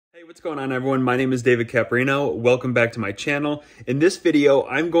What's going on, everyone? My name is David Capperino. Welcome back to my channel. In this video,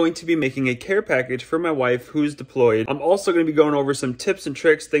 I'm going to be making a care package for my wife who's deployed. I'm also going to be going over some tips and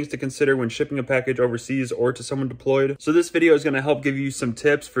tricks, things to consider when shipping a package overseas or to someone deployed. So this video is going to help give you some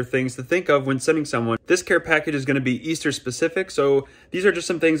tips for things to think of when sending someone. This care package is going to be Easter specific, so these are just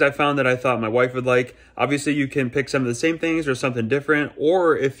some things I found that I thought my wife would like. Obviously, you can pick some of the same things or something different,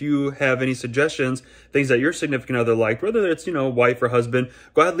 or if you have any suggestions, things that your significant other liked, whether it's, wife or husband,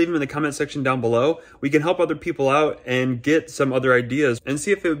 go ahead and leave them in the comment section down below. We can help other people out and get some other ideas and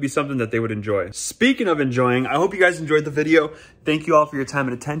see if it would be something that they would enjoy. Speaking of enjoying, I hope you guys enjoyed the video. Thank you all for your time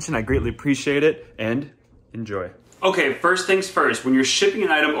and attention. I greatly appreciate it, and enjoy. Okay, first things first, when you're shipping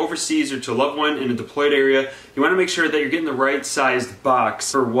an item overseas or to a loved one in a deployed area, you want to make sure that you're getting the right sized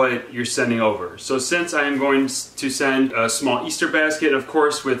box for what you're sending over. So since I am going to send a small Easter basket, of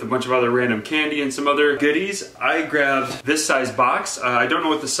course, with a bunch of other random candy and some other goodies, I grabbed this size box. I don't know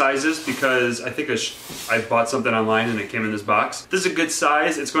what the size is because I think I bought something online and it came in this box. This is a good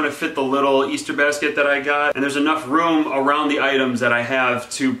size. It's going to fit the little Easter basket that I got, and there's enough room around the items that I have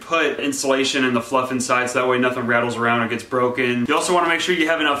to put insulation and the fluff inside so that way nothing rattles around or gets broken. You also want to make sure you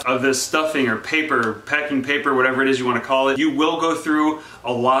have enough of this stuffing or paper, packing paper, whatever it is you want to call it. You will go through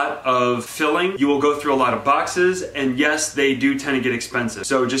a lot of filling. You will go through a lot of boxes, and yes, they do tend to get expensive.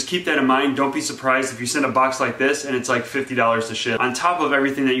 So just keep that in mind. Don't be surprised if you send a box like this and it's like $50 to ship on top of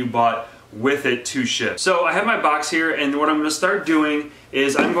everything that you bought with it to ship. So I have my box here, and what I'm going to start doing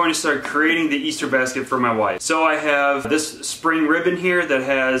is I'm going to start creating the Easter basket for my wife. So I have this spring ribbon here that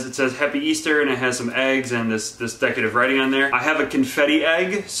it says Happy Easter, and it has some eggs and this decorative writing on there. I have a confetti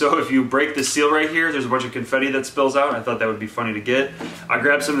egg, so if you break the seal right here, there's a bunch of confetti that spills out. I thought that would be funny to get. I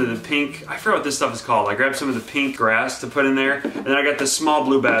grabbed some of the pink, I forgot what this stuff is called. I grabbed some of the pink grass to put in there, and then I got this small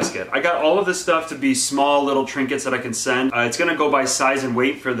blue basket. I got all of this stuff to be small little trinkets that I can send. It's gonna go by size and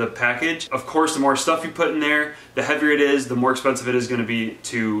weight for the package. Of course, the more stuff you put in there, the heavier it is, the more expensive it is gonna be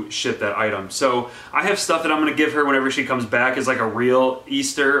to ship that item. So I have stuff that I'm gonna give her whenever she comes back as like a real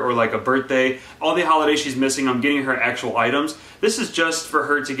Easter or like a birthday. All the holidays she's missing, I'm getting her actual items. This is just for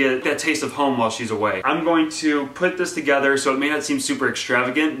her to get that taste of home while she's away. I'm going to put this together so it may not seem super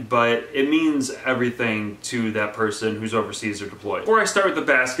extravagant, but it means everything to that person who's overseas or deployed. Before I start with the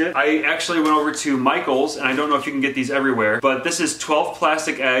basket, I actually went over to Michael's, and I don't know if you can get these everywhere, but this is 12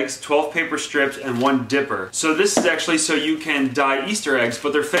 plastic eggs, 12 paper strips, and 1 dipper. So this is actually so you can dye Easter eggs,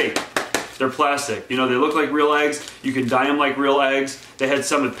 but they're fake. They're plastic. They look like real eggs. You can dye them like real eggs. They had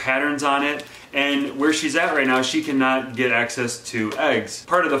some with patterns on it. And where she's at right now, she cannot get access to eggs.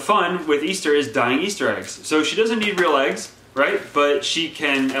 Part of the fun with Easter is dyeing Easter eggs. So she doesn't need real eggs, right? But she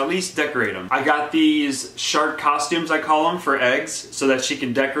can at least decorate them. I got these shark costumes, I call them, for eggs so that she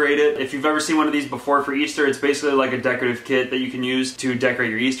can decorate it. If you've ever seen one of these before for Easter, it's basically like a decorative kit that you can use to decorate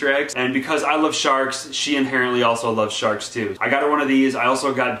your Easter eggs. And because I love sharks, she inherently also loves sharks too. I got her one of these. I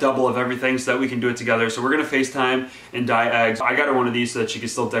also got double of everything so that we can do it together. So we're gonna FaceTime and dye eggs. I got her one of these so that she can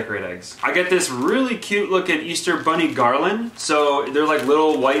still decorate eggs. I got this really cute looking Easter bunny garland. So they're like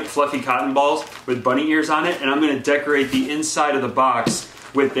little white fluffy cotton balls with bunny ears on it, and I'm gonna decorate the inside of the box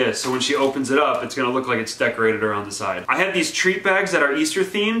with this. So when she opens it up, it's gonna look like it's decorated around the side. I have these treat bags that are Easter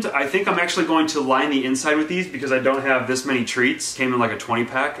themed. I think I'm actually going to line the inside with these because I don't have this many treats. Came in like a 20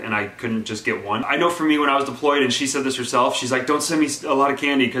 pack and I couldn't just get one. I know for me when I was deployed, and she said this herself, she's like, don't send me a lot of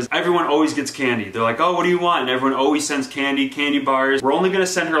candy because everyone always gets candy. They're like, oh, what do you want? And everyone always sends candy bars. We're only gonna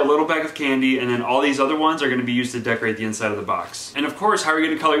send her a little bag of candy, and then all these other ones are gonna be used to decorate the inside of the box. And of course, how are you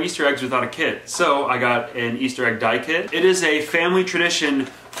gonna color Easter eggs without a kit? So I got an Easter egg dye kit. It is a family tradition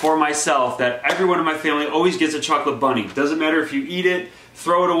for myself that everyone in my family always gets a chocolate bunny. Doesn't matter if you eat it,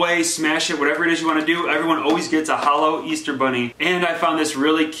 throw it away, smash it, whatever it is you want to do, everyone always gets a hollow Easter bunny. And I found this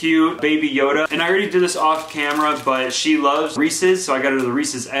really cute baby Yoda. And I already did this off camera, but she loves Reese's, so I got her the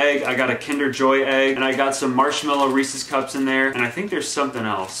Reese's egg, I got a Kinder Joy egg, and I got some marshmallow Reese's cups in there, and I think there's something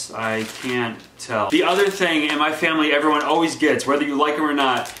else. I can't tell. The other thing in my family everyone always gets, whether you like them or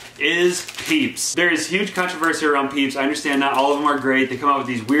not, is Peeps. There is huge controversy around Peeps. I understand not all of them are great. They come out with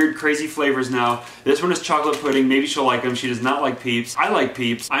these weird, crazy flavors now. This one is chocolate pudding. Maybe she'll like them. She does not like Peeps. I like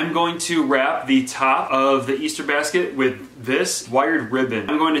Peeps. I'm going to wrap the top of the Easter basket with this wired ribbon.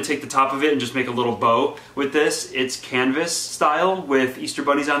 I'm going to take the top of it and just make a little bow with this. It's canvas style with Easter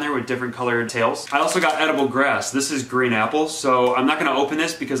bunnies on there with different colored tails. I also got edible grass. This is green apple, so I'm not going to open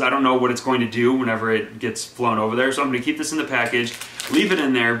this because I don't know what it's going to do whenever it gets flown over there. So I'm going to keep this in the package, leave it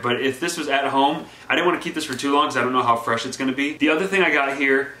in there, but if this was at home, I didn't want to keep this for too long because I don't know how fresh it's going to be. The other thing I got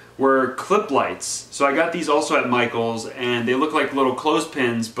here were clip lights. So I got these also at Michael's, and they look like little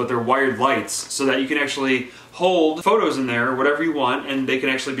clothespins, but they're wired lights so that you can actually hold photos in there or whatever you want, and they can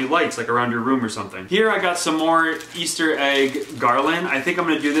actually be lights like around your room or something. Here I got some more Easter egg garland. I think I'm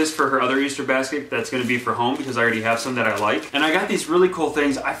gonna do this for her other Easter basket that's gonna be for home because I already have some that I like. And I got these really cool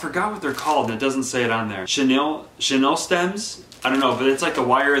things. I forgot what they're called and it doesn't say it on there. Chanel stems? I don't know, but it's like the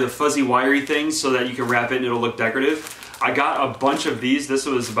wire, the fuzzy wiry things so that you can wrap it and it'll look decorative. I got a bunch of these. This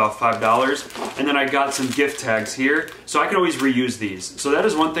was about $5. And then I got some gift tags here. So I can always reuse these. So that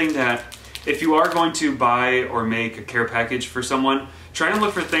is one thing that if you are going to buy or make a care package for someone, try and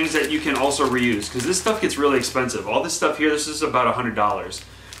look for things that you can also reuse because this stuff gets really expensive. All this stuff here, this is about $100.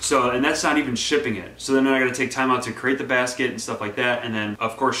 So, and that's not even shipping it. So then I gotta take time out to create the basket and stuff like that, and then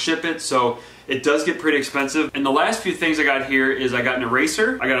of course ship it. So it does get pretty expensive. And the last few things I got here is I got an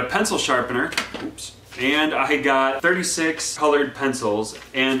eraser, I got a pencil sharpener, oops, and I got 36 colored pencils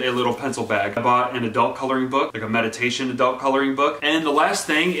and a little pencil bag. I bought an adult coloring book, like a meditation adult coloring book. And the last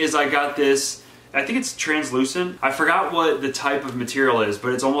thing is I got this, I think it's translucent. I forgot what the type of material is,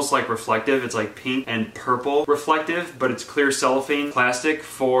 but it's almost like reflective. It's like pink and purple reflective, but it's clear cellophane plastic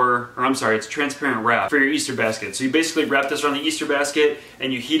for, or I'm sorry, it's transparent wrap for your Easter basket. So you basically wrap this around the Easter basket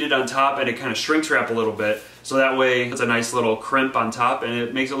and you heat it on top and it kind of shrinks wrap a little bit. So that way it's a nice little crimp on top and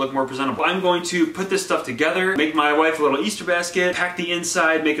it makes it look more presentable. I'm going to put this stuff together, make my wife a little Easter basket, pack the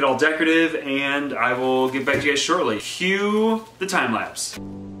inside, make it all decorative, and I will get back to you guys shortly. Cue the time lapse.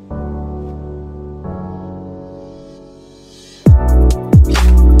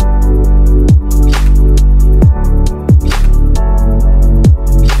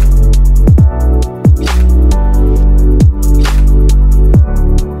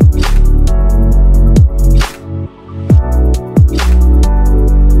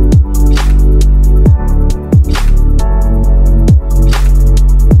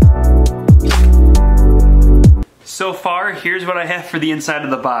 So far, here's what I have for the inside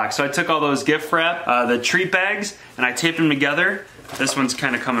of the box. So I took all those gift wrap, the treat bags, and I taped them together. This one's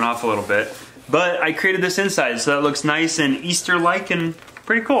kind of coming off a little bit. But I created this inside, so that looks nice and Easter-like and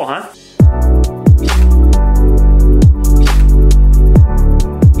pretty cool, huh?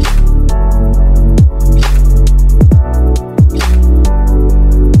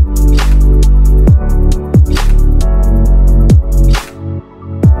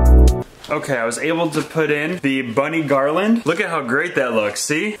 Okay, I was able to put in the bunny garland. Look at how great that looks,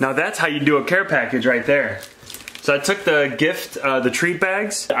 see? Now that's how you do a care package right there. So I took the gift, the treat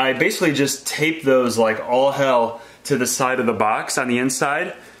bags. I basically just taped those like all hell to the side of the box on the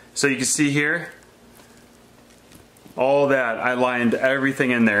inside. So you can see here, all that, I lined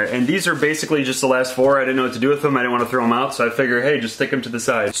everything in there. And these are basically just the last 4. I didn't know what to do with them. I didn't want to throw them out, so I figured, hey, just stick them to the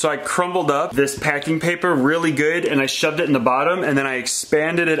side. So I crumbled up this packing paper really good and I shoved it in the bottom and then I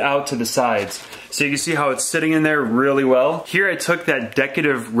expanded it out to the sides. So you can see how it's sitting in there really well. Here I took that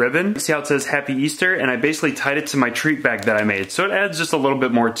decorative ribbon, see how it says Happy Easter, and I basically tied it to my treat bag that I made. So it adds just a little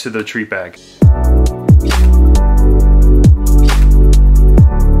bit more to the treat bag.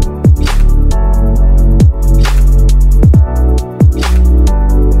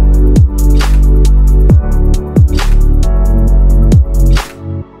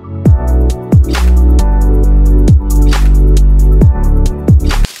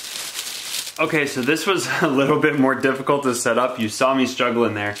 Okay, so this was a little bit more difficult to set up. You saw me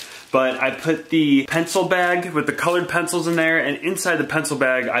struggling there. But I put the pencil bag with the colored pencils in there, and inside the pencil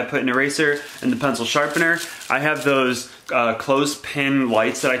bag I put an eraser and the pencil sharpener. I have those clothespin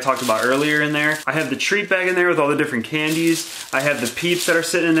lights that I talked about earlier in there. I have the treat bag in there with all the different candies. I have the peeps that are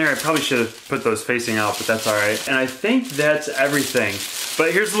sitting in there. I probably should have put those facing out, but that's alright. And I think that's everything.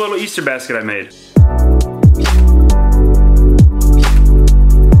 But here's the little Easter basket I made.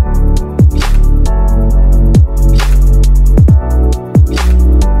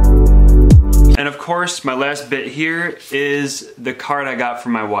 And of course, my last bit here is the card I got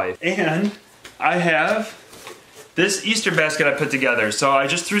from my wife. And I have this Easter basket I put together. So I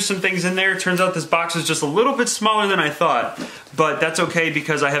just threw some things in there. Turns out this box is just a little bit smaller than I thought. But that's okay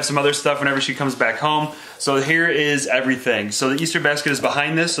because I have some other stuff whenever she comes back home. So here is everything. So the Easter basket is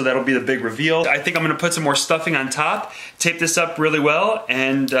behind this, so that'll be the big reveal. I think I'm gonna put some more stuffing on top, tape this up really well,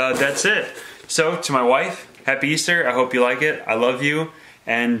 and that's it. So to my wife, Happy Easter. I hope you like it. I love you.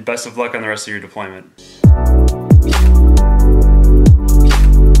 And best of luck on the rest of your deployment.